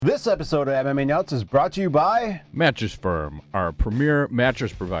This episode of MMA Nuts is brought to you by Mattress Firm, our premier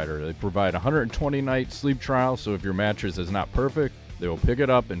mattress provider. They provide 120-night sleep trial, so if your mattress is not perfect, they will pick it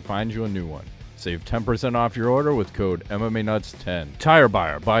up and find you a new one. Save 10% off your order with code MMANUTS10. Tire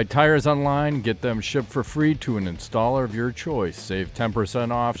Buyer. Buy tires online, get them shipped for free to an installer of your choice. Save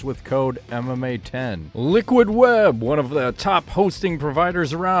 10% off with code MMA10. Liquid Web, one of the top hosting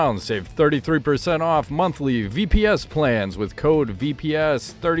providers around. Save 33% off monthly VPS plans with code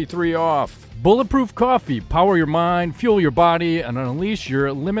VPS33OFF. Bulletproof Coffee. Power your mind, fuel your body, and unleash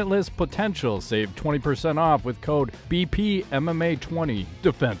your limitless potential. Save 20% off with code BPMMA20.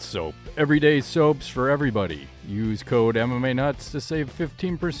 Defense Soap. Everyday soaps for everybody. Use code MMA Nuts to save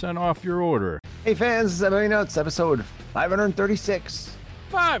 15% off your order. Hey fans, this is MMA Nuts, episode 536.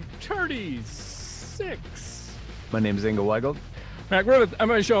 536. My name is Ingo Weigel. Matt Griffith,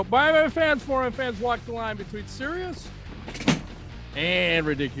 MMA Show. By MMA fans, for MMA fans, walk the line between serious and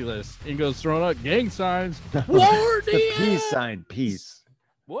ridiculous. Ingo's throwing up gang signs. War Diaz. Peace sign, peace.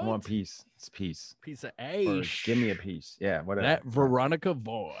 What? I want peace. It's peace. Piece of Or ash. give me a piece. Yeah, whatever. That Veronica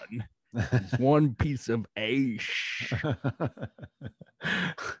Vaughn. It's one piece of ash.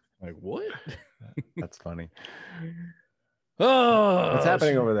 Like, what? That's funny. Oh, What's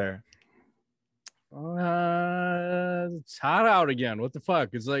happening over there? It's hot out again. What the fuck?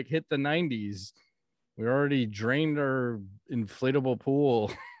 It's like hit the 90s. We already drained our inflatable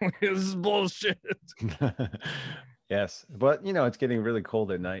pool. This is bullshit. Yes, but you know it's getting really cold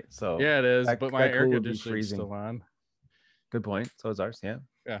at night. So Yeah, it is. that- But my that air pool would be conditioner's freezing. still on. Good point. So is ours. Yeah.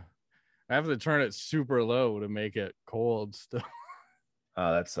 Yeah. I have to turn it super low to make it cold still.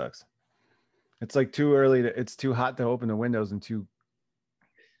 Oh, that sucks. It's like too early. It's too hot to open the windows and too.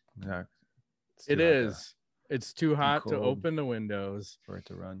 Yeah, it's too It hot is. It's too hot to cold. open the windows. for it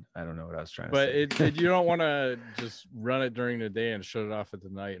to run. I don't know what I was trying to But say. you don't want to just run it during the day and shut it off at the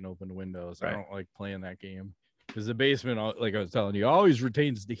night and open the windows. I Right. don't like playing that game because the basement, like I was telling you, always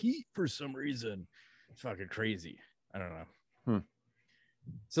retains the heat for some reason. It's fucking crazy. I don't know.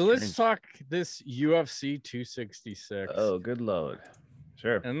 So let's Strange. talk this UFC 266. Oh, good lord.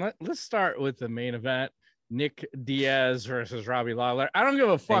 Sure. And let's start with the main event. Nick Diaz versus Robbie Lawler. I don't give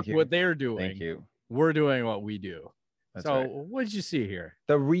a fuck you. what they're doing. Thank you. We're doing what we do. That's so right. what did you see here?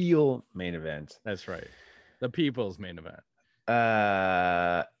 The real main event. That's right. The people's main event.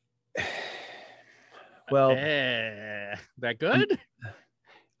 Well, That good?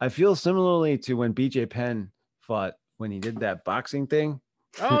 I feel similarly to when BJ Penn fought when he did that boxing thing.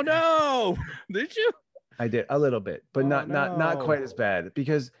 Oh no! Did you? I did a little bit, but Oh, not quite no. as bad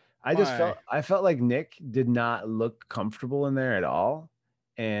because I just Why? felt like Nick did not look comfortable in there at all,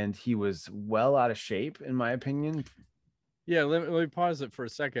 and he was well out of shape in my opinion. Yeah, let me pause it for a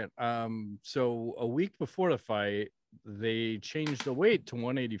second. So a week before the fight, they changed the weight to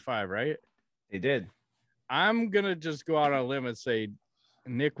 185, right? They did. I'm gonna just go out on a limb and say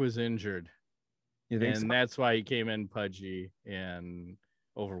Nick was injured, You think? and So? that's why he came in pudgy and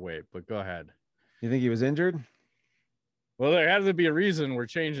overweight. But go ahead. You think he was injured? Well, there has to be a reason we're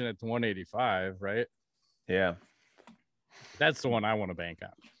changing it to 185, right? Yeah. That's the one I want to bank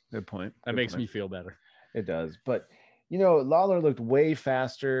on. Good point. That Good makes point. me feel better. It does. But, you know, Lawler looked way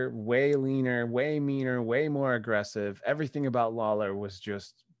faster, way leaner, way meaner, way more aggressive. Everything about Lawler was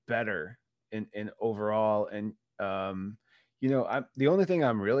just better in overall. And, you know, the only thing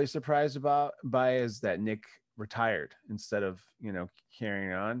I'm really surprised by is that Nick retired instead of, you know,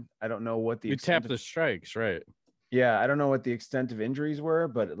 carrying on. I don't know what the You extent tap the strikes, right? Yeah, I don't know what the extent of injuries were,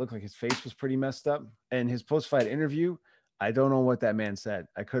 but it looked like his face was pretty messed up. And his post-fight interview, I don't know what that man said.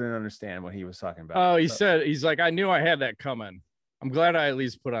 I couldn't understand what he was talking about. Oh, So, he's like, I knew I had that coming. I'm glad I at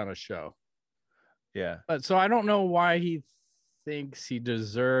least put on a show. yeah. But so I don't know why he thinks he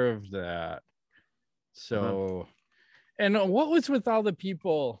deserved that. So, and what was with all the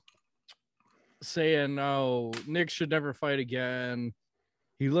people saying, no, Nick should never fight again.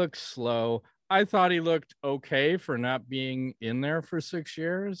 He looks slow. I thought he looked okay for not being in there for 6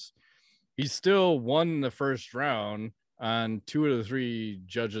 years. He still won the first round on 2 of the 3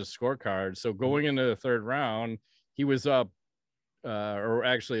 judges' scorecards. So going into the third round, he was up, or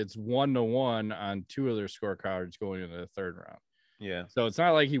actually it's 1-1 on 2 of their scorecards going into the third round. Yeah. So it's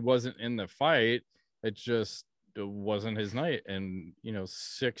not like he wasn't in the fight. It just wasn't his night. And, you know,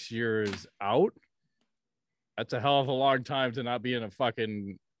 6 years out, that's a hell of a long time to not be in a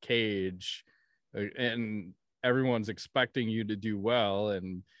fucking cage. And everyone's expecting you to do well.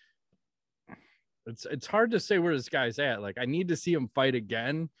 And it's hard to say where this guy's at. Like, I need to see him fight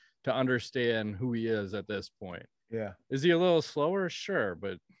again to understand who he is at this point. Yeah. Is he a little slower? Sure.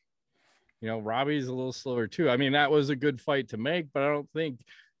 But, you know, Robbie's a little slower too. I mean, that was a good fight to make, but I don't think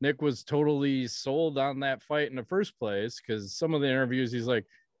Nick was totally sold on that fight in the first place, because some of the interviews he's like,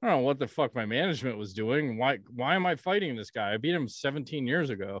 I don't know what the fuck my management was doing. Why am I fighting this guy? I beat him 17 years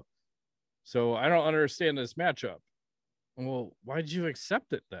ago. So I don't understand this matchup. Well, why'd you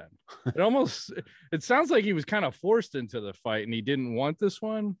accept it then? It sounds like he was kind of forced into the fight and he didn't want this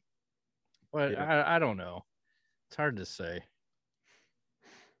one. But yeah. I don't know. It's hard to say.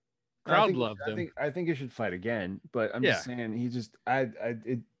 Crowd loved him. I think he should fight again, but I'm just saying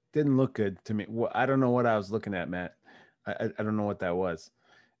it didn't look good to me. Well, I don't know what I was looking at, Matt. I don't know what that was.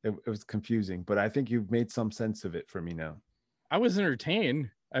 It was confusing, but I think you've made some sense of it for me now. I was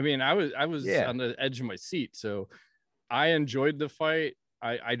entertained. I mean, I was on the edge of my seat, so I enjoyed the fight.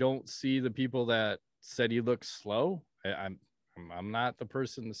 I don't see the people that said he looked slow. I'm not the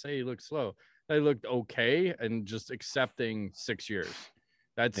person to say he looked slow. They looked okay, and just accepting 6 years.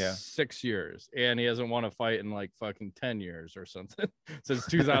 That's 6 years, and he hasn't won a fight in like fucking 10 years or something since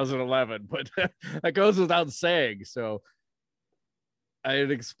 2011. But that goes without saying. So I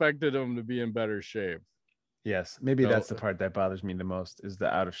had expected him to be in better shape. Yes, maybe that's the part that bothers me the most, is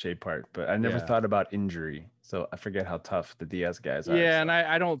the out of shape part. But I never thought about injury, so I forget how tough the Diaz guys are. Yeah, so. And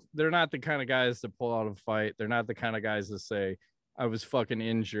I don't. They're not the kind of guys to pull out a fight. They're not the kind of guys to say, I was fucking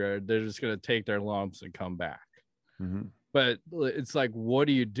injured. They're just gonna take their lumps and come back. Mm-hmm. But it's like, what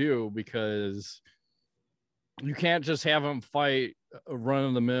do you do? Because you can't just have them fight a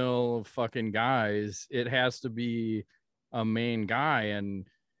run-of-the-mill fucking guys. It has to be a main guy. And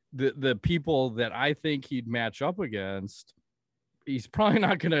the people that I think he'd match up against, he's probably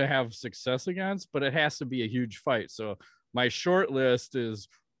not going to have success against, but it has to be a huge fight. So my short list is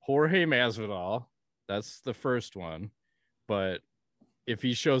Jorge Masvidal. That's the first one. But if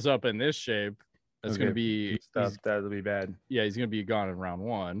he shows up in this shape, that's going to be that'll be bad. Yeah, he's going to be gone in round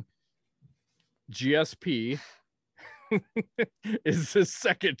 1. GSP is the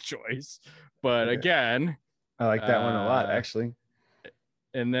second choice, but again, I like that one a lot, actually.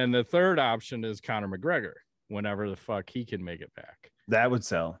 And then the third option is Conor McGregor, whenever the fuck he can make it back. That would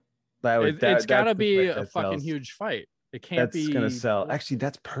sell. It's got to be a fucking huge fight. It can't be. That's going to sell. Actually,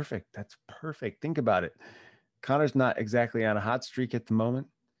 that's perfect. That's perfect. Think about it. Conor's not exactly on a hot streak at the moment.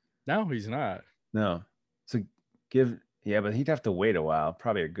 No, he's not. No. So but he'd have to wait a while.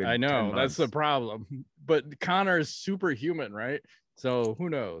 Probably a good. I know, that's the problem. But Conor is superhuman, right? So who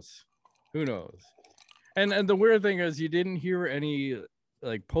knows? Who knows? And the weird thing is, you didn't hear any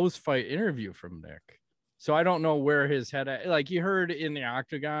like post-fight interview from Nick. So I don't know where his head at. Like, you heard in the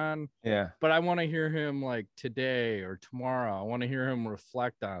octagon. Yeah. But I want to hear him like today or tomorrow. I want to hear him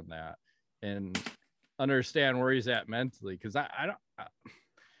reflect on that and understand where he's at mentally. Because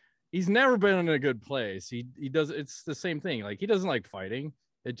he's never been in a good place. He does. It's the same thing. Like, he doesn't like fighting.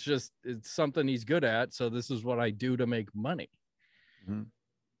 It's something he's good at. So this is what I do to make money. Mm-hmm.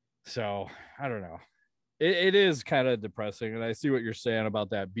 So I don't know. It is kind of depressing. And I see what you're saying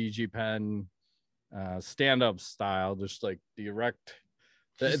about that BG Penn stand-up style, just like the erect.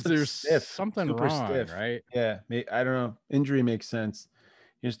 There's stiff, something wrong, stiff. Right? Yeah. I don't know. Injury makes sense.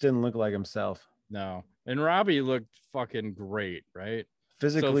 He just didn't look like himself. No. And Robbie looked fucking great, right?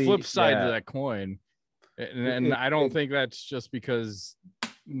 Physically. So flip side to that coin. And I don't think that's just because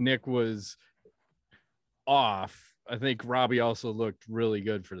Nick was off. I think Robbie also looked really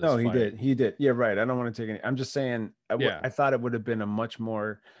good for this fight. He did. Yeah, right. I don't want to take any. I'm just saying, I thought it would have been a much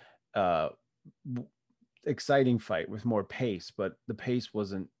more exciting fight with more pace, but the pace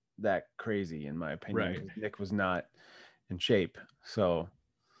wasn't that crazy, in my opinion. Right. Nick was not in shape. So,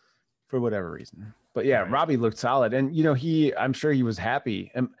 for whatever reason. But yeah, right. Robbie looked solid. And, I'm sure he was happy.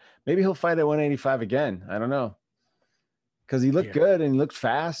 And maybe he'll fight at 185 again. I don't know. Because he looked good and he looked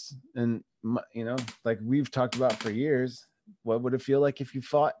fast. And, like we've talked about for years, what would it feel like if you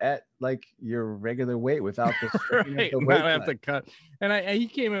fought at like your regular weight without the right, not have to cut? And he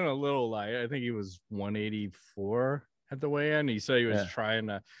came in a little light. I think he was 184 at the weigh-in. He said he was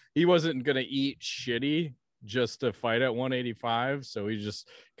he wasn't going to eat shitty just to fight at 185. So he just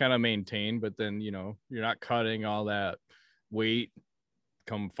kind of maintained, but then, you're not cutting all that weight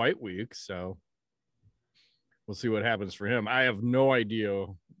come fight week. So we'll see what happens for him. I have no idea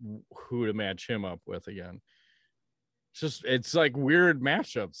who to match him up with again. It's like weird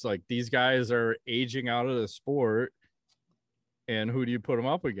matchups. Like, these guys are aging out of the sport, and who do you put them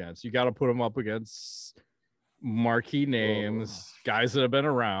up against? You got to put them up against marquee names, guys that have been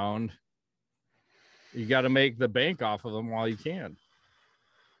around. You got to make the bank off of them while you can.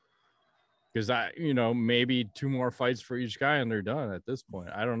 Because maybe 2 more fights for each guy and they're done at this point.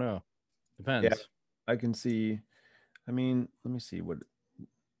 I don't know. Depends. Yeah, I can see. I mean, let me see what.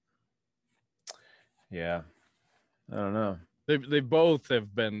 Yeah. I don't know. They both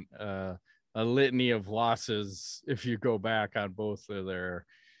have been a litany of losses if you go back on both of their,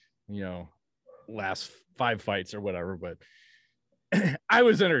 last 5 fights or whatever. But I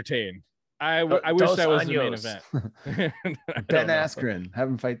was entertained. I wish that was the main event. Ben Askren. Have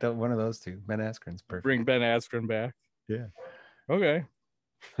him fight one of those two. Ben Askren's perfect. Bring Ben Askren back. Yeah. Okay.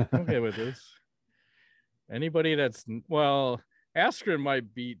 Okay with this. Anybody Askren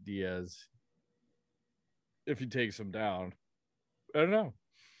might beat Diaz if he takes him down. I don't know.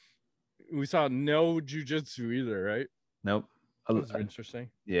 We saw no jiu-jitsu either, right? Nope. That's interesting.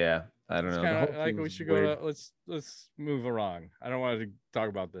 Yeah. I don't know. Like we should go. Let's move along. I don't want to talk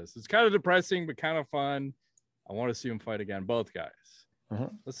about this. It's kind of depressing, but kind of fun. I want to see them fight again, both guys.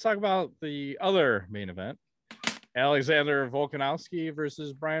 Let's talk about the other main event: Alexander Volkanovski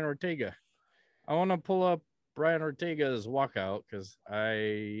versus Brian Ortega. I want to pull up Brian Ortega's walkout because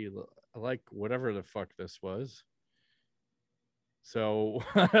I like whatever the fuck this was. So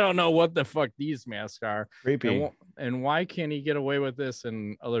I don't know what the fuck these masks are. Creepy. And why can't he get away with this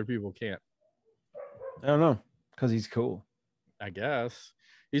and other people can't? I don't know. Because he's cool. I guess.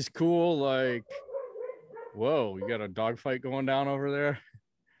 He's cool. Like, whoa, you got a dog fight going down over there?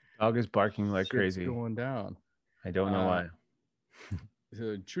 Dog is barking like Shit's crazy. Going down. I don't know why.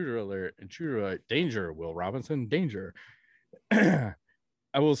 Intruder alert. Intruder alert. Danger, Will Robinson. Danger. I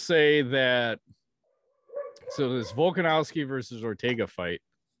will say that. So this Volkanovski versus Ortega fight.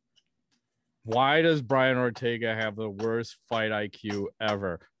 Why does Brian Ortega have the worst fight IQ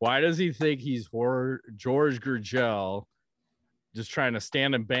ever? Why does he think he's George Gurgel just trying to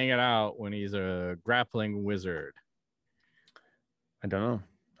stand and bang it out when he's a grappling wizard? I don't know.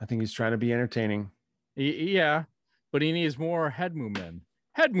 I think he's trying to be entertaining. Yeah, but he needs more head movement.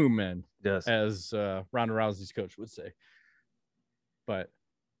 Head movement, yes, as Ronda Rousey's coach would say. But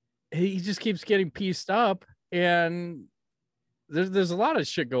he just keeps getting pieced up, and there's a lot of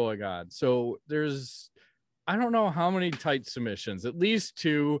shit going on. So I don't know how many tight submissions, at least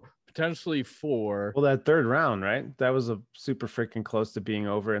 2, potentially 4. Well, that third round, right? That was a super freaking close to being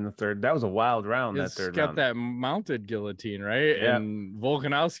over in the third. That was a wild round. That third round. Got that mounted guillotine, right? Yeah. And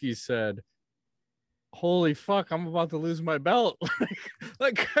Volkanovski said, holy fuck, I'm about to lose my belt.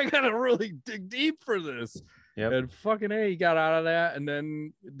 like I gotta really dig deep for this. Yep. And fucking A, he got out of that, and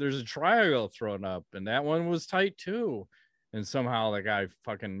then there's a triangle thrown up, and that one was tight too. And somehow the guy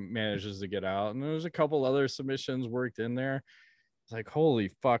fucking manages to get out. And there's a couple other submissions worked in there. It's like, holy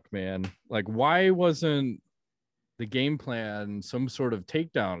fuck, man. Like, why wasn't the game plan some sort of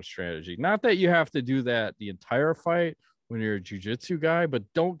takedown strategy? Not that you have to do that the entire fight when you're a jiu-jitsu guy, but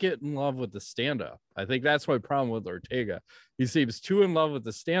don't get in love with the stand-up. I think that's my problem with Ortega. He seems too in love with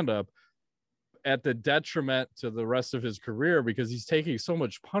the stand-up at the detriment to the rest of his career because he's taking so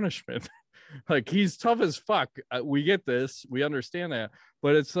much punishment. Like, he's tough as fuck. We get this. We understand that.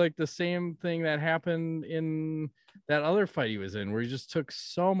 But it's like the same thing that happened in that other fight he was in where he just took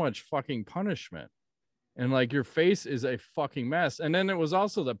so much fucking punishment. And, like, your face is a fucking mess. And then it was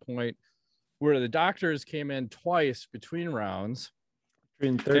also the point where the doctors came in twice between rounds.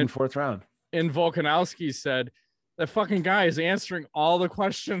 Between third and fourth round. And Volkanovski said, that fucking guy is answering all the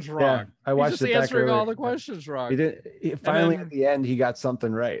questions wrong. Yeah, I watched He's just answering all the questions wrong. Finally, at the end, he got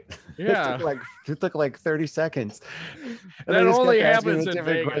something right. Yeah. it took like 30 seconds. And that only happens in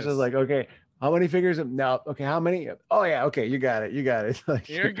Vegas. Questions like, okay, how many figures? No. Okay, how many? Oh, yeah. Okay, you got it. Like,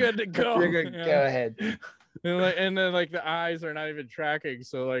 you're good to go. You're good. Yeah. Go ahead. And then, like, the eyes are not even tracking.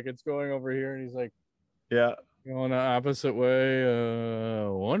 So, like, it's going over here, and he's like, yeah, going the opposite way.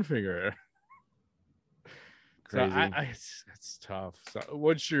 One finger. Crazy. So it's tough. So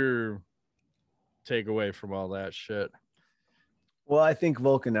what's your takeaway from all that shit? Well, I think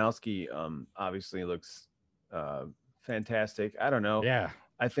Volkanovski obviously looks fantastic. I don't know. Yeah.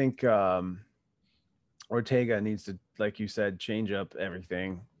 I think Ortega needs to, like you said, change up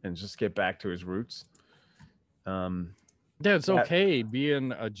everything and just get back to his roots. Yeah, it's okay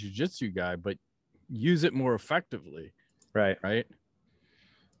being a jiu-jitsu guy, but use it more effectively. Right.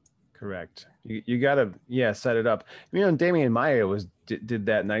 Correct. You gotta set it up. Damian Maia did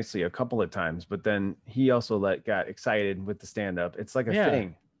that nicely a couple of times, but then he also got excited with the stand up. It's like a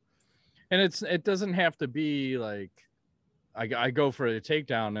thing. And it doesn't have to be like I go for a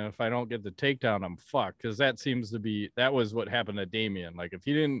takedown, and if I don't get the takedown, I'm fucked. Because that was what happened to Damian. Like, if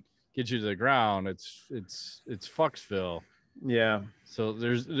he didn't get you to the ground, it's fucksville. Yeah. So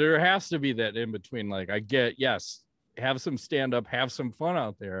there has to be that in between. Like, I get, yes, have some stand up, have some fun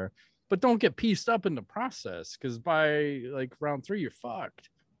out there, but don't get pieced up in the process, because by like round 3, you're fucked.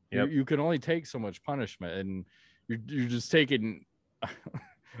 Yep. You can only take so much punishment, and you're just taking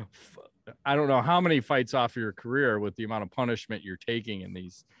I don't know how many fights off your career with the amount of punishment you're taking in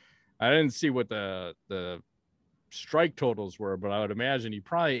these. I didn't see what the strike totals were, but I would imagine he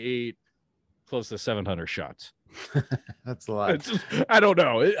probably ate close to 700 shots. That's a lot. I don't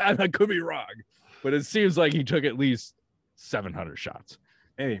know. I could be wrong, but it seems like he took at least 700 shots.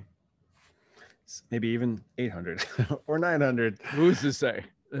 Maybe even 800 or 900. Who's to say?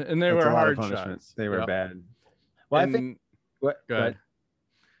 And they were hard shots. They were bad. Well, I think. What? Go ahead.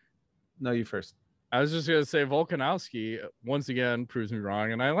 No, you first. I was just going to say Volkanovski, once again, proves me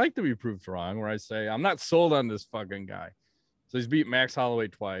wrong. And I like to be proved wrong, where I say, I'm not sold on this fucking guy. So he's beat Max Holloway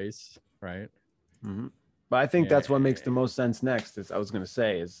twice, right? Mm-hmm. But I think that's what makes the most sense next, is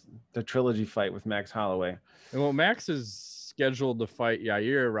the trilogy fight with Max Holloway. And well, Max is scheduled to fight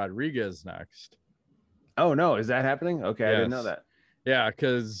Yair Rodriguez next. Oh, no. Is that happening? Okay, yes. I didn't know that. Yeah,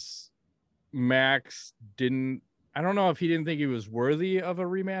 because Max didn't, I don't know if he didn't think he was worthy of a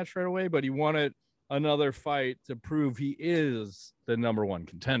rematch right away, but he wanted another fight to prove he is the number one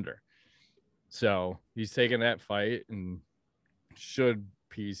contender. So he's taking that fight and should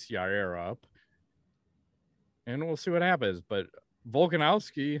piece Yair up. And we'll see what happens. But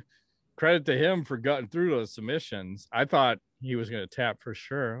Volkanovski, credit to him for gutting through those submissions. I thought he was going to tap for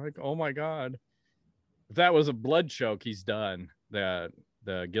sure. Like, oh my God. If that was a blood choke, he's done. The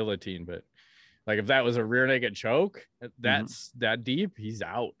guillotine. But like, if that was a rear naked choke, that's that deep, he's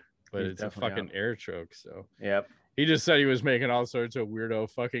out. But it's a fucking out. Air choke. So yep. He just said he was making all sorts of weirdo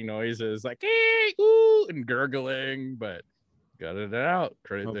fucking noises, like ooh, and gurgling, but got it out.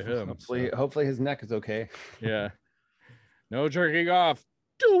 Credit to him. Hopefully his neck is okay. Yeah. No jerking off.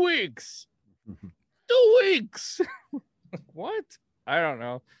 2 weeks. 2 weeks. What? I don't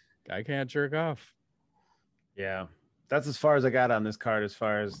know. Guy can't jerk off. Yeah. That's as far as I got on this card, as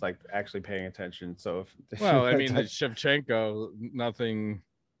far as like actually paying attention. So well, I mean, Shevchenko, nothing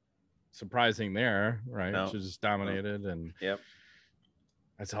surprising there, right? No. She just dominated, and yep.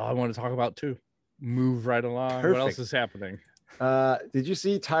 That's all I want to talk about too. Move right along. Perfect. What else is happening? Did you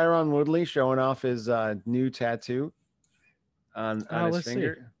see Tyron Woodley showing off his new tattoo on his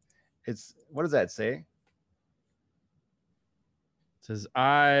finger? See. What does that say? It says,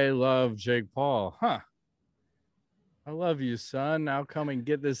 "I love Jake Paul." Huh. I love you, son. Now come and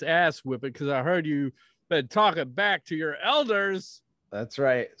get this ass whipping, because I heard you been talking back to your elders. That's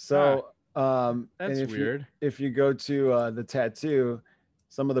right. So that's weird. If you go to the tattoo,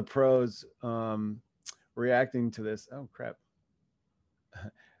 some of the pros reacting to this. Oh crap.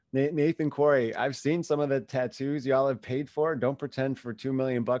 Nathan Quarry, I've seen some of the tattoos y'all have paid for. Don't pretend for $2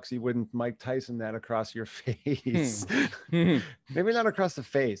 million you wouldn't Mike Tyson that across your face. Maybe not across the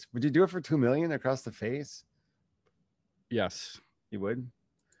face. Would you do it for $2 million across the face? Yes. You would?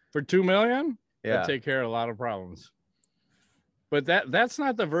 For $2 million? Yeah. That'd take care of a lot of problems. But that's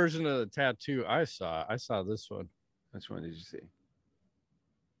not the version of the tattoo I saw. I saw this one. Which one did you see?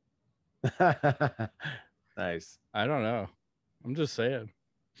 Nice. I don't know. I'm just saying.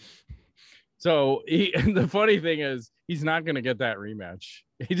 So the funny thing is, he's not going to get that rematch.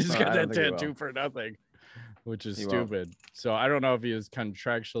 He just got that tattoo for nothing, which is stupid. So I don't know if he is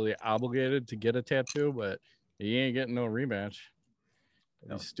contractually obligated to get a tattoo, but he ain't getting no rematch.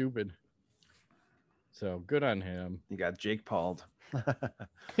 No. He's stupid. So good on him. He got Jake Paul'd.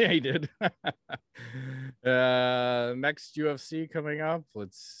 Yeah, he did. Next UFC coming up.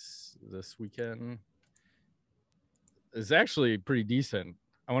 This weekend is actually pretty decent.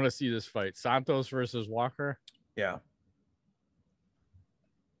 I want to see this fight. Santos versus Walker. Yeah.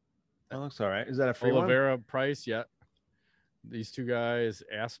 That looks all right. Is that a free Oliveira one? Price, yeah. These two guys,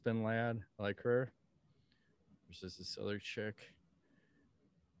 Aspen Ladd, I like her. Versus this other chick.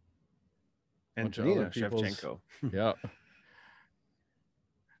 Antonina Shevchenko. Yeah.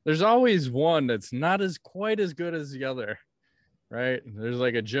 There's always one that's not quite as good as the other, right? There's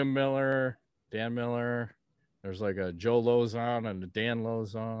like a Jim Miller, Dan Miller. There's like a Joe Lozon and a Dan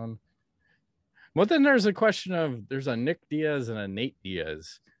Lozon. But then there's a question of, there's a Nick Diaz and a Nate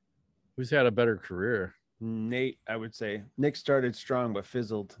Diaz. Who's had a better career? Nate, I would say. Nick started strong but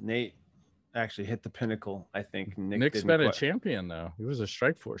fizzled. Nate actually hit the pinnacle, I think. Nick's been a champion, though. He was a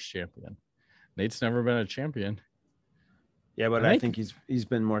Strikeforce champion. Nate's never been a champion. Yeah, but I think he's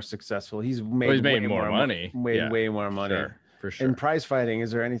been more successful. He's made more money. Way more money. Sure, for sure. In prize fighting, is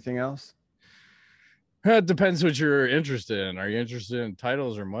there anything else? It depends what you're interested in. Are you interested in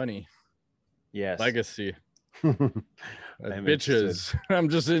titles or money? Yes. Legacy. Bitches. I'm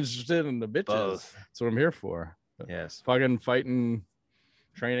just interested in the bitches. Both. That's what I'm here for. Yes. Fucking fighting,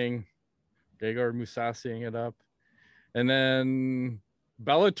 training, Gegard Mousasiing it up. And then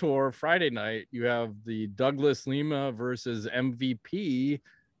Bellator Friday night, you have the Douglas Lima versus MVP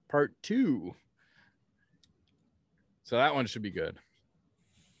Part 2. So that one should be good.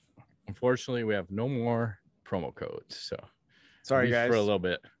 Unfortunately, we have no more promo codes. So sorry, at least guys, for a little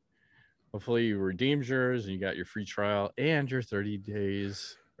bit. Hopefully you redeemed yours and you got your free trial and your 30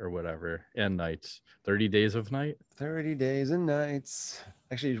 days or whatever and nights. 30 days of night. 30 days and nights.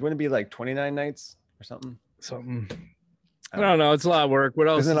 Actually, wouldn't it be like 29 nights or something? I don't know. It's a lot of work. What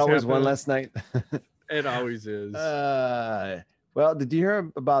else? Isn't it always one less night? It always is. Well, did you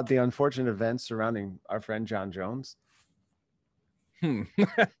hear about the unfortunate events surrounding our friend John Jones? No,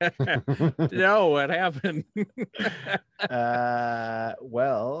 what happened?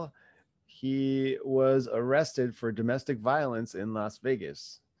 Well, he was arrested for domestic violence in Las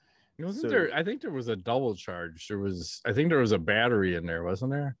Vegas. Wasn't there? I think there was a double charge. I think there was a battery in there,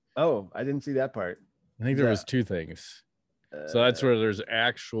 wasn't there? Oh, I didn't see that part. I think there was two things. So that's where there's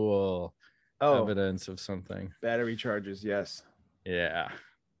actual evidence of something. Battery charges, yes. Yeah.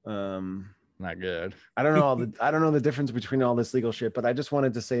 Not good. I don't know the difference between all this legal shit, but I just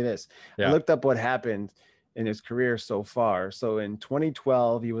wanted to say this. Yeah. I looked up what happened in his career so far. So in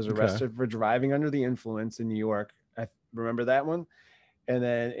 2012, he was arrested for driving under the influence in New York. I remember that one. And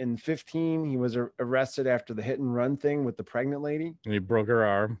then in 15, he was arrested after the hit and run thing with the pregnant lady. And he broke her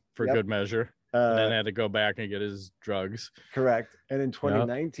arm for good measure. And then had to go back and get his drugs. Correct. And in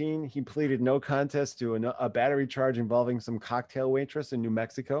 2019, he pleaded no contest to a battery charge involving some cocktail waitress in New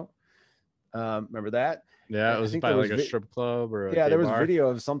Mexico. Remember that? Yeah, it was by like a strip club or there was video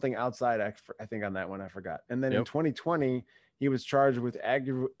of something outside. I think on that one, I forgot. And then in 2020, he was charged with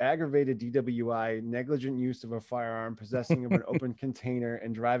aggravated DWI, negligent use of a firearm, possessing of an open container,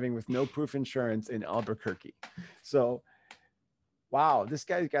 and driving with no proof insurance in Albuquerque. So, wow, this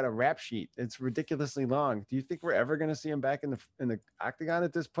guy's got a rap sheet. It's ridiculously long. Do you think we're ever going to see him back in the octagon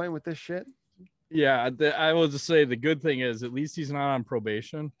at this point with this shit? Yeah, I will just say the good thing is at least he's not on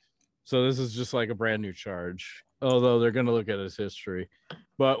probation. So this is just like a brand new charge, although they're going to look at his history.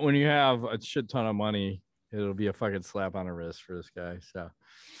 But when you have a shit ton of money, it'll be a fucking slap on the wrist for this guy. So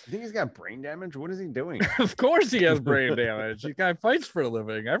you think he's got brain damage? What is he doing? Of course he has brain damage. This guy fights for a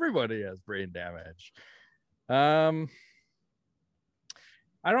living. Everybody has brain damage. I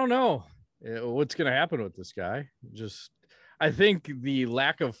don't know what's going to happen with this guy. I think the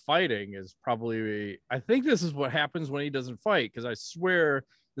lack of fighting is probably, I think this is what happens when he doesn't fight. Cause I swear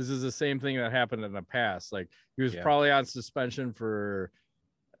this is the same thing that happened in the past. Like he was probably on suspension for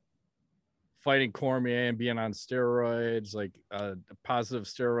fighting Cormier and being on steroids, like a positive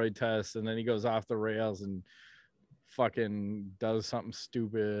steroid test. And then he goes off the rails and fucking does something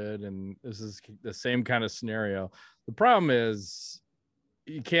stupid. And this is the same kind of scenario. The problem is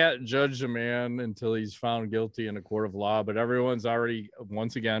you can't judge a man until he's found guilty in a court of law, but everyone's already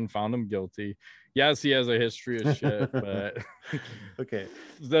once again found him guilty. Yes, he has a history of shit, but okay.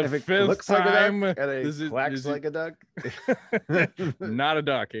 The fifth looks time like a duck, quacks like a duck. Not a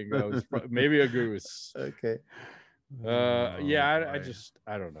duck, Ingo. Maybe a goose. Okay.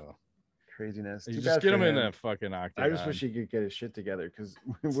 I don't know. Craziness. You just get him in that fucking octagon. I just wish he could get his shit together because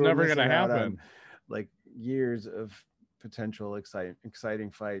it's never gonna happen. Like years of potential exciting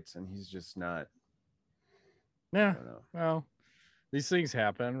fights, and he's just not. Yeah. Well, these things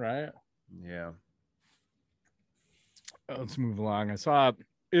happen, right? Yeah. Let's move along. I saw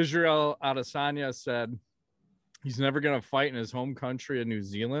Israel Adesanya said he's never going to fight in his home country of New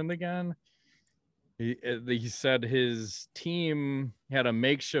Zealand again. He said his team had a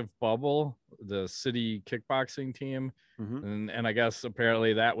makeshift bubble, the city kickboxing team. Mm-hmm. And I guess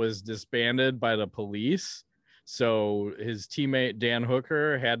apparently that was disbanded by the police. So his teammate Dan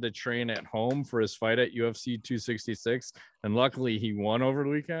Hooker had to train at home for his fight at UFC 266. And luckily he won over the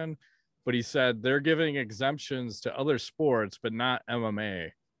weekend. But he said they're giving exemptions to other sports, but not MMA.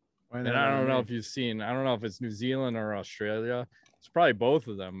 And I don't know if you've seen, I don't know if it's New Zealand or Australia. It's probably both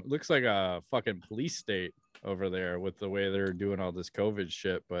of them. It looks like a fucking police state over there with the way they're doing all this COVID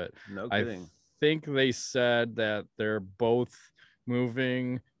shit. But no kidding. I think they said that they're both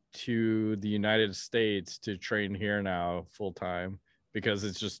moving to the United States to train here now full time because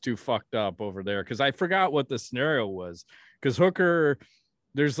it's just too fucked up over there. Because I forgot what the scenario was. Because Hooker,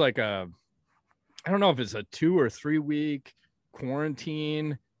 there's like I don't know if it's a 2 or 3 week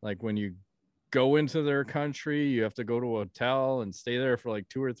quarantine. Like when you go into their country, you have to go to a hotel and stay there for like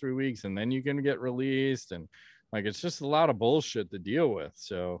 2 or 3 weeks, and then you can get released. And like, it's just a lot of bullshit to deal with.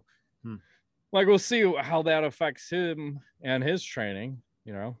 So like, we'll see how that affects him and his training,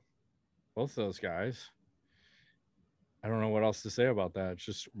 you know, both those guys. I don't know what else to say about that. It's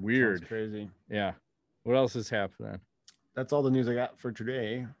just weird. Sounds crazy. Yeah. What else is happening? That's all the news I got for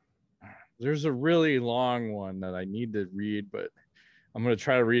today. There's a really long one that I need to read, but I'm going to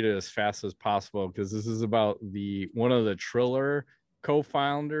try to read it as fast as possible because this is about one of the Triller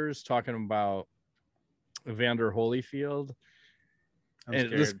co-founders talking about Evander Holyfield. I'm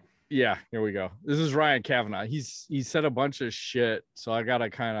scared. Yeah, here we go. This is Ryan Kavanaugh. He said a bunch of shit, so I got to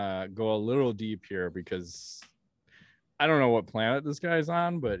kind of go a little deep here because I don't know what planet this guy's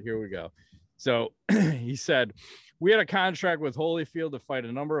on, but here we go. So he said, we had a contract with Holyfield to fight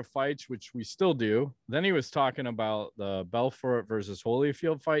a number of fights, which we still do. Then he was talking about the Belfort versus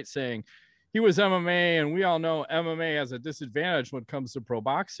Holyfield fight, saying he was MMA, and we all know MMA has a disadvantage when it comes to pro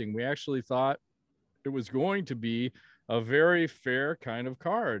boxing. We actually thought it was going to be a very fair kind of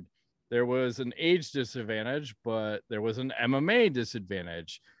card. There was an age disadvantage, but there was an MMA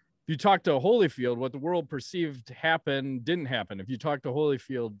disadvantage. If you talk to Holyfield, what the world perceived happened didn't happen. If you talk to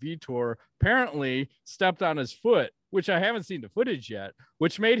Holyfield, Vitor apparently stepped on his foot, which I haven't seen the footage yet,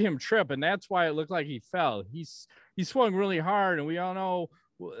 which made him trip, and that's why it looked like he fell. He swung really hard, and we all know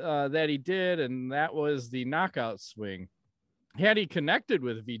that he did, and that was the knockout swing. Had he connected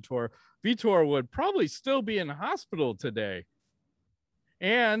with Vitor, Vitor would probably still be in the hospital today.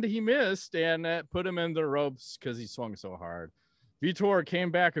 And he missed, and that put him in the ropes because he swung so hard. Vitor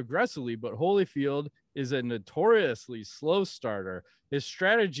came back aggressively, but Holyfield is a notoriously slow starter. His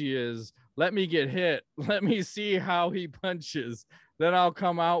strategy is, let me get hit. Let me see how he punches. Then I'll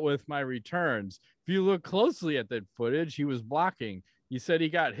come out with my returns. If you look closely at that footage, he was blocking. He said he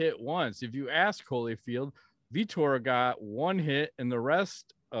got hit once. If you ask Holyfield, Vitor got one hit, and the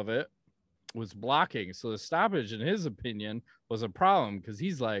rest of it was blocking. So the stoppage, in his opinion, was a problem because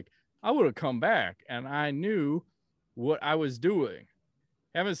he's like, I would have come back, and I knew what I was doing.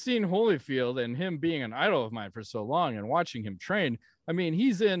 Haven't seen Holyfield, and him being an idol of mine for so long and watching him train. I mean,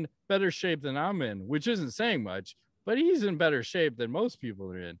 he's in better shape than I'm in, which isn't saying much, but he's in better shape than most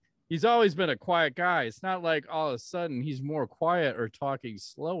people are in. He's always been a quiet guy. It's not like all of a sudden he's more quiet or talking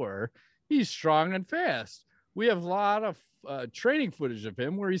slower. He's strong and fast. We have a lot of training footage of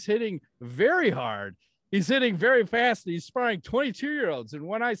him where he's hitting very hard. He's hitting very fast. And he's sparring 22-year-olds. And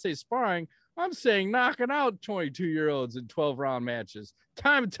when I say sparring, I'm saying knocking out 22-year-olds in 12-round matches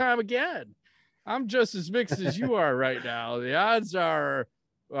time and time again. I'm just as mixed as you are right now. The odds were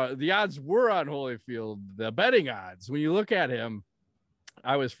on Holyfield, the betting odds. When you look at him,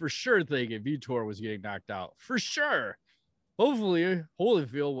 I was for sure thinking Vitor was getting knocked out. For sure. Hopefully,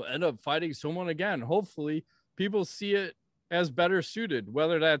 Holyfield will end up fighting someone again. Hopefully, people see it as better suited,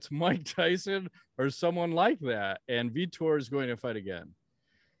 whether that's Mike Tyson or someone like that. And Vitor is going to fight again.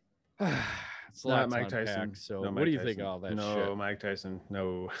 It's not Mike Tyson. So what do you think of all that shit? No, Mike Tyson.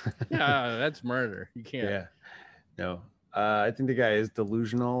 No. Yeah, that's murder. You can't. Yeah. No. I think the guy is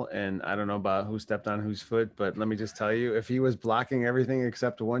delusional, and I don't know about who stepped on whose foot, but let me just tell you, if he was blocking everything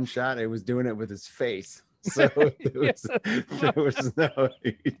except one shot, he was doing it with his face. So there was no,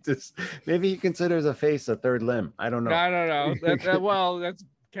 maybe he considers a face a third limb. I don't know. I don't know. Well, that's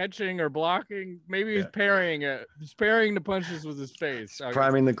catching or blocking. Maybe he's parrying it. He's parrying the punches with his face.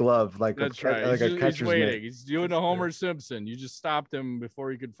 Priming the glove like that's right. Like a catcher's he's waiting. He's doing a Homer Simpson. You just stopped him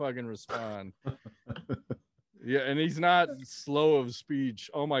before he could fucking respond. Yeah, and he's not slow of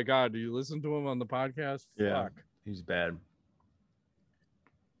speech. Oh my God, do you listen to him on the podcast? Yeah, Fuck. He's bad.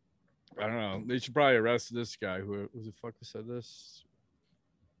 I don't know. They should probably arrest this guy. Who was the fuck who said this?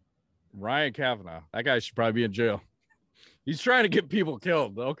 Ryan Kavanaugh. That guy should probably be in jail. He's trying to get people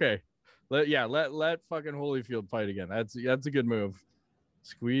killed. Okay. Let fucking Holyfield fight again. That's a good move.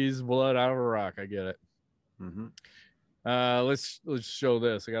 Squeeze blood out of a rock. I get it. Mm-hmm. Let's show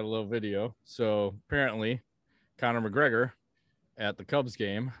this. I got a little video. So apparently Conor McGregor at the Cubs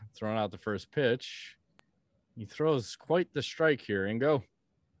game, throwing out the first pitch. He throws quite the strike here and go.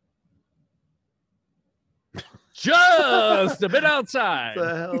 Just a bit outside. What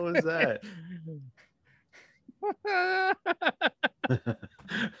the hell was that?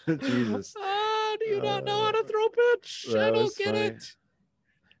 Jesus. Oh, do you not know how to throw pitch? I don't get it.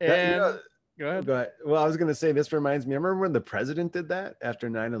 And go ahead. Well, I was going to say, this reminds me. I remember when the president did that after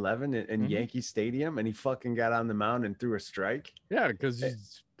 9/11 in Yankee Stadium, and he fucking got on the mound and threw a strike. Yeah, because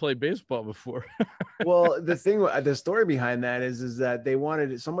he's played baseball before. Well, the story behind that is that they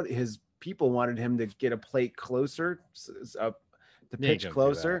wanted his people wanted him to get a plate closer, to pitch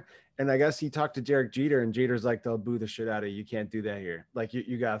closer. And I guess he talked to Derek Jeter, and Jeter's like, they'll boo the shit out of you. You can't do that here. Like,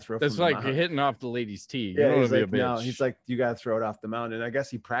 you got to throw. That's like you're hitting off the lady's tee. Yeah, he's like, no, he's like, you got to throw it off the mound. And I guess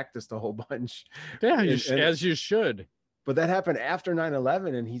he practiced a whole bunch. Yeah, as you should. But that happened after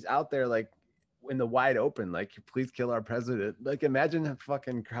 9/11, and he's out there like in the wide open, like, please kill our president. Like, imagine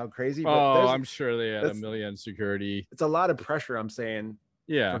fucking how crazy. Oh, I'm sure they had a million security. It's a lot of pressure, I'm saying.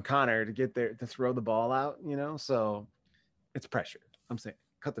 Yeah, for Conor to get there to throw the ball out, so it's pressure. I'm saying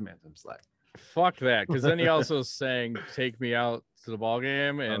cut the man some slack. Fuck that, because then he also sang "Take Me Out to the Ball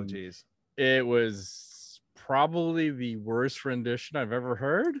Game," and geez, it was probably the worst rendition I've ever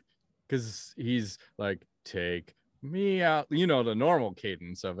heard, because he's like, "Take me out," the normal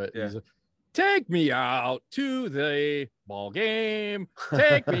cadence of it. Yeah. He's "Take me out to the ball game,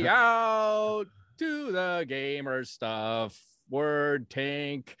 take me out to the gamer stuff, word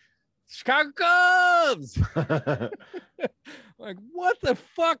tank, Chicago Cubs." Like, what the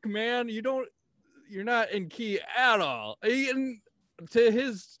fuck, man? You're not in key at all. And to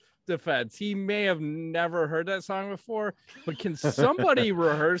his defense, he may have never heard that song before, but can somebody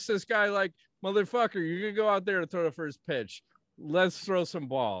rehearse this guy? Like, motherfucker, you're gonna go out there to throw the first pitch. Let's throw some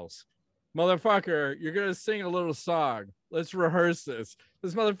balls. Motherfucker, you're gonna sing a little song. Let's rehearse this.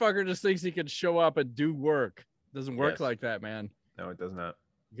 This motherfucker just thinks he can show up and do work. Doesn't work like that, man. No, it does not.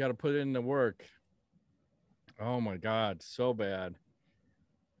 You got to put in the work. Oh my God, so bad.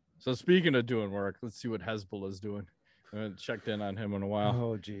 So speaking of doing work, let's see what Hezbollah's doing. I haven't checked in on him in a while.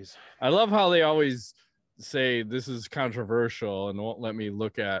 Oh, geez. I love how they always say this is controversial and won't let me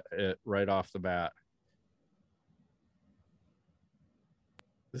look at it right off the bat.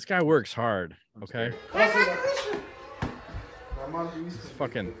 This guy works hard, okay? He's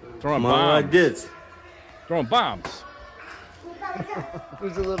fucking throwing bombs. Like this. Throwing bombs.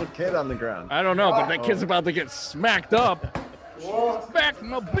 There's a little kid on the ground. I don't know, but that kid's about to get smacked up. Back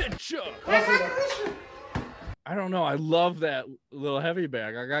my bitch up. I don't know. I love that little heavy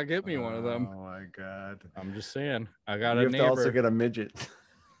bag. I gotta get me one of them. Oh my God. I'm just saying. I got a You have neighbor. to also get a midget.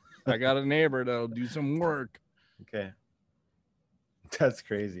 I got a neighbor that'll do some work. Okay. That's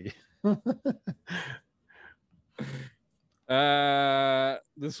crazy. This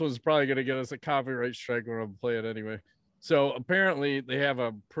one's probably gonna get us a copyright strike when I'm playing anyway. So apparently they have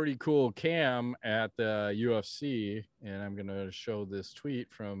a pretty cool cam at the UFC, and I'm gonna show this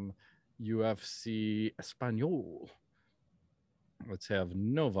tweet from UFC Espanol. Let's have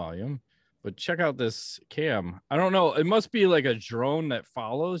no volume, but check out this cam. I don't know. It must be like a drone that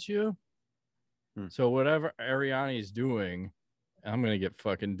follows you. So whatever Ariani's doing, I'm gonna get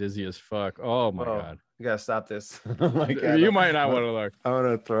fucking dizzy as fuck. Oh my God. You gotta stop this. Oh my God. You might not want to look. I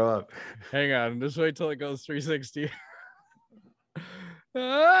want to throw up. Hang on. Just wait till it goes 360.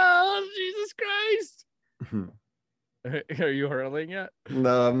 Oh, Jesus Christ. Are you hurling yet?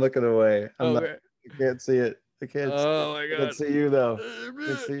 No, I'm looking away. I can't see it. I can't. Oh my God. I can't see you though. I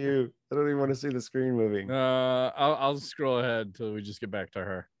can't see you. I don't even want to see the screen moving. I'll scroll ahead till we just get back to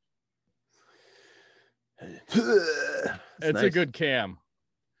her. It's nice. A good cam.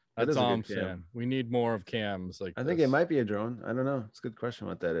 That's all I'm saying. We need more of cams like I think it might be a drone. I don't know. It's a good question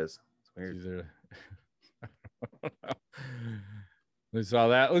what that is. It's weird. We saw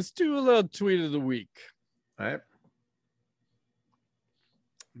that. Let's do a little tweet of the week. All right.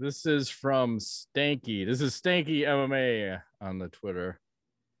 This is from Stanky. This is Stanky MMA on the Twitter.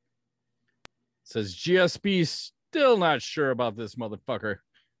 It says GSP still not sure about this motherfucker.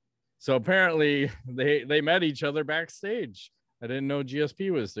 So apparently they met each other backstage. I didn't know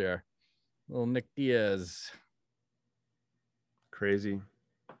GSP was there. Little Nick Diaz. Crazy.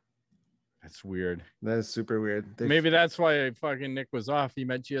 That's weird. That is super weird. Maybe that's why fucking Nick was off. He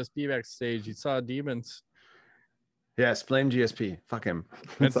met GSP backstage. He saw demons. Yes, blame GSP. Fuck him.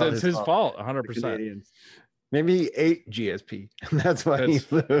 It's his fault. 100%. Maybe he ate GSP. That's why he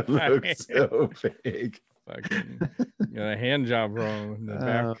looks so big. Fucking got a hand job wrong in the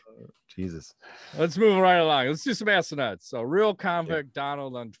back. Jesus. Let's move right along. Let's do some MMANUTS. So Real Convict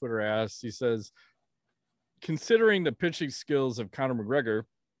Donald on Twitter asks, he says, considering the pitching skills of Conor McGregor,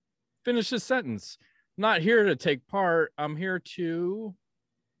 finish his sentence. I'm not here to take part. I'm here to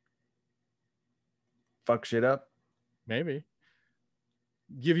fuck shit up. Maybe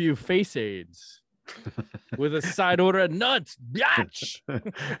give you face aids with a side order of nuts, biatch.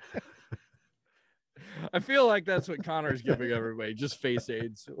 I feel like that's what Conor's giving everybody, just face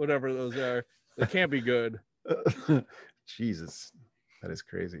aids, whatever those are. They can't be good. Jesus, that is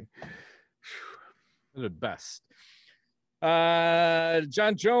crazy. They're the best.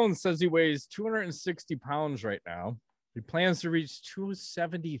 John Jones says he weighs 260 pounds right now. He plans to reach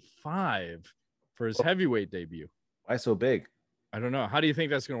 275 for his heavyweight debut. Why so big? I don't know. How do you think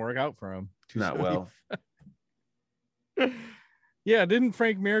that's going to work out for him? Not well. Yeah, didn't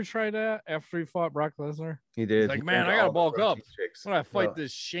Frank Mir try that after he fought Brock Lesnar? He did. He's like, man, I got to bulk up when I fight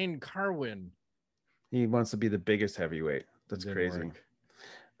this Shane Carwin. He wants to be the biggest heavyweight. That's crazy.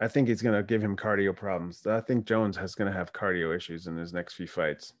 I think he's going to give him cardio problems. I think Jones is going to have cardio issues in his next few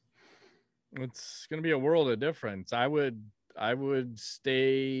fights. It's going to be a world of difference. I would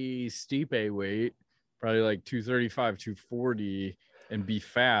stay Stipe weight, probably like 235, 240, and be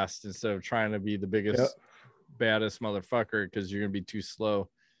fast instead of trying to be the biggest, baddest motherfucker because you're gonna be too slow.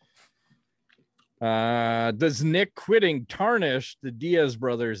 Does Nick quitting tarnish the Diaz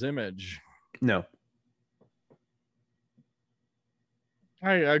brothers' image? No.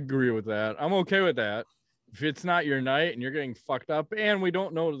 I agree with that. I'm okay with that. If it's not your night and you're getting fucked up, and we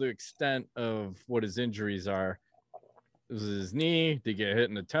don't know the extent of what his injuries are. Is it his knee? Did he get hit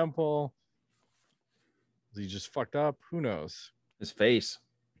in the temple? Is he just fucked up? Who knows? His face.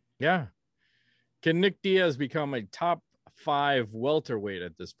 Yeah. Can Nick Diaz become a top 5 welterweight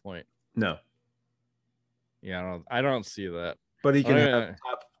at this point? No. Yeah, I don't see that. But he can have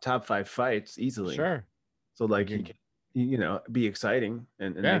top 5 fights easily. Sure. So like he can, you know, be exciting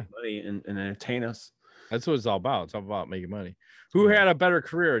and make money and entertain us. That's what it's all about. It's all about making money. Who had a better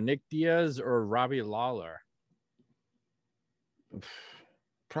career, Nick Diaz or Robbie Lawler?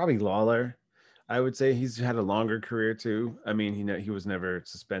 Probably Lawler. I would say he's had a longer career too. I mean, he was never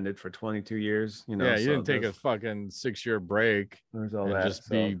suspended for 22 years. You know, yeah, you didn't take a fucking 6-year break. There's all and that. Just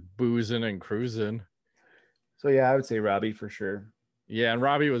be boozing and cruising. So yeah, I would say Robbie for sure. Yeah, and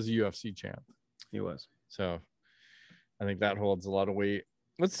Robbie was a UFC champ. He was. So I think that holds a lot of weight.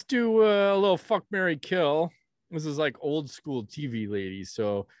 Let's do a little fuck, marry, kill. This is like old school TV ladies.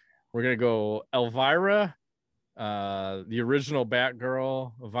 So we're gonna go Elvira, the original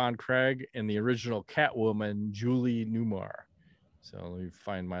Batgirl, Yvonne Craig, and the original Catwoman, Julie Newmar. So let me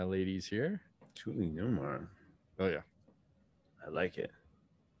find my ladies here. Julie Newmar. Oh yeah, I like it.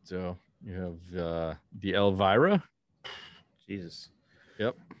 So you have the Elvira. Jesus.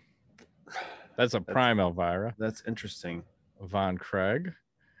 Yep. That's prime Elvira. That's interesting. Yvonne Craig.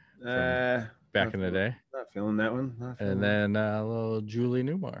 Back in the day. Not feeling that one. And then a little Julie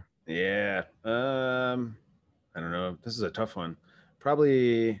Newmar. Yeah. I don't know. This is a tough one.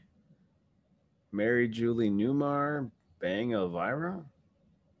 Probably marry Julie Newmar, bang Elvira.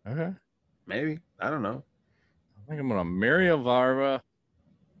 Okay. Maybe. I don't know. I think I'm gonna marry Elvira,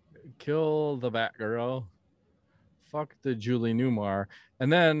 kill the Batgirl, fuck the Julie Newmar,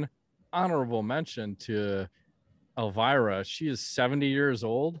 and then honorable mention to Elvira. She is 70 years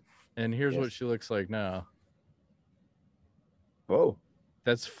old, and here's what she looks like now. Whoa.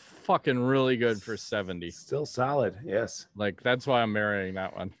 That's fucking really good for 70. Still solid. Yes. Like, that's why I'm marrying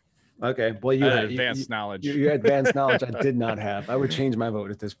that one. Okay. Well, you had advanced knowledge. You had advanced knowledge I did not have. I would change my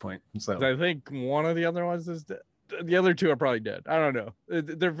vote at this point. So I think one of the other ones is dead. The other two are probably dead. I don't know.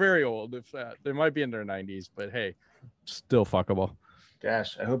 They're very old. If that, they might be in their 90s, but hey, still fuckable.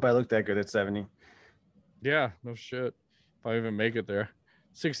 Gosh, I hope I look that good at 70. Yeah, no shit. If I even make it there.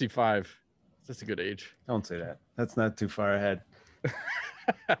 65. That's a good age. Don't say that. That's not too far ahead.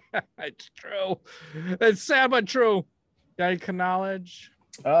 It's true. It's sad but true. Got any knowledge?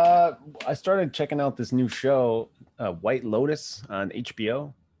 I started checking out this new show, White Lotus on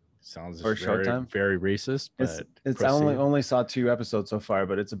HBO. Sounds or Showtime. Very racist. But it's I only saw 2 episodes so far,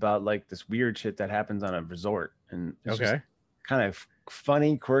 but it's about like this weird shit that happens on a resort, and it's just kind of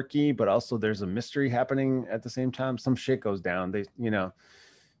funny, quirky, but also there's a mystery happening at the same time. Some shit goes down.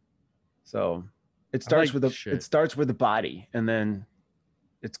 So it starts with the body, and then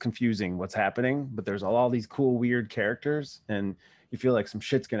it's confusing what's happening, but there's all these cool, weird characters, and you feel like some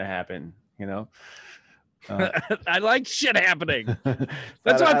shit's gonna happen, you know. I like shit happening.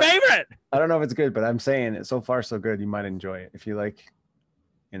 That's my favorite. I don't know if it's good, but I'm saying it so far so good. You might enjoy it if you like,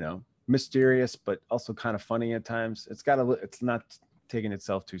 you know, mysterious but also kind of funny at times. It's not taking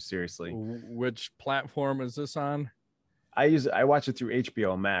itself too seriously. Which platform is this on? I watch it through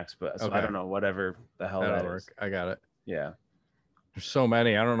HBO Max, but so I don't know, whatever the hell that is. I got it. Yeah. There's so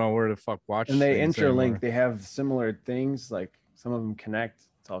many. I don't know where to fuck watch. And they interlink. Anymore. They have similar things. Like some of them connect.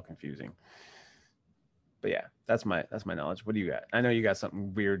 It's all confusing. But yeah, that's my knowledge. What do you got? I know you got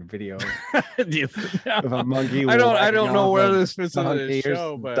something weird video of a monkey. I don't know where this fits into the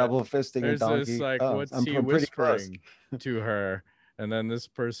show, but double fisting a donkey. This, like, what's he whispering to her? And then this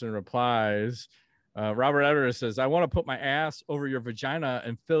person replies, Robert Everett says, I want to put my ass over your vagina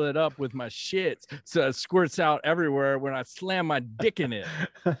and fill it up with my shit so it squirts out everywhere when I slam my dick in it,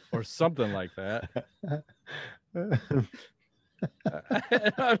 or something like that.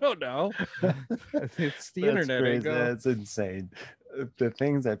 I don't know. It's the internet. Crazy. That's insane. The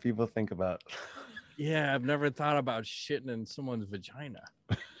things that people think about. Yeah, I've never thought about shitting in someone's vagina.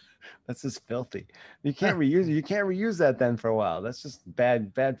 That's just filthy. You can't reuse it. You can't reuse that then for a while. That's just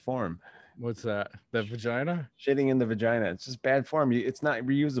bad form. What's that? The vagina? Shitting in the vagina. It's just bad form. It's not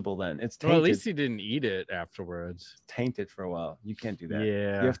reusable then. It's tainted. Well, at least he didn't eat it afterwards. It's tainted for a while. You can't do that.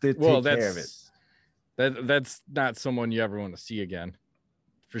 Yeah. You have to take care of it. That's not someone you ever want to see again,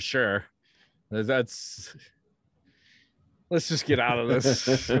 for sure. That's let's just get out of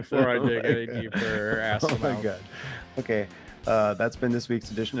this before I dig any deeper. Ass Oh my mouth. God. Okay. That's been this week's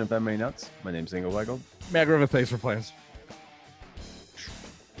edition of MMA Nuts. My name's Ingo Weigel. Matt Griffith, thanks for playing.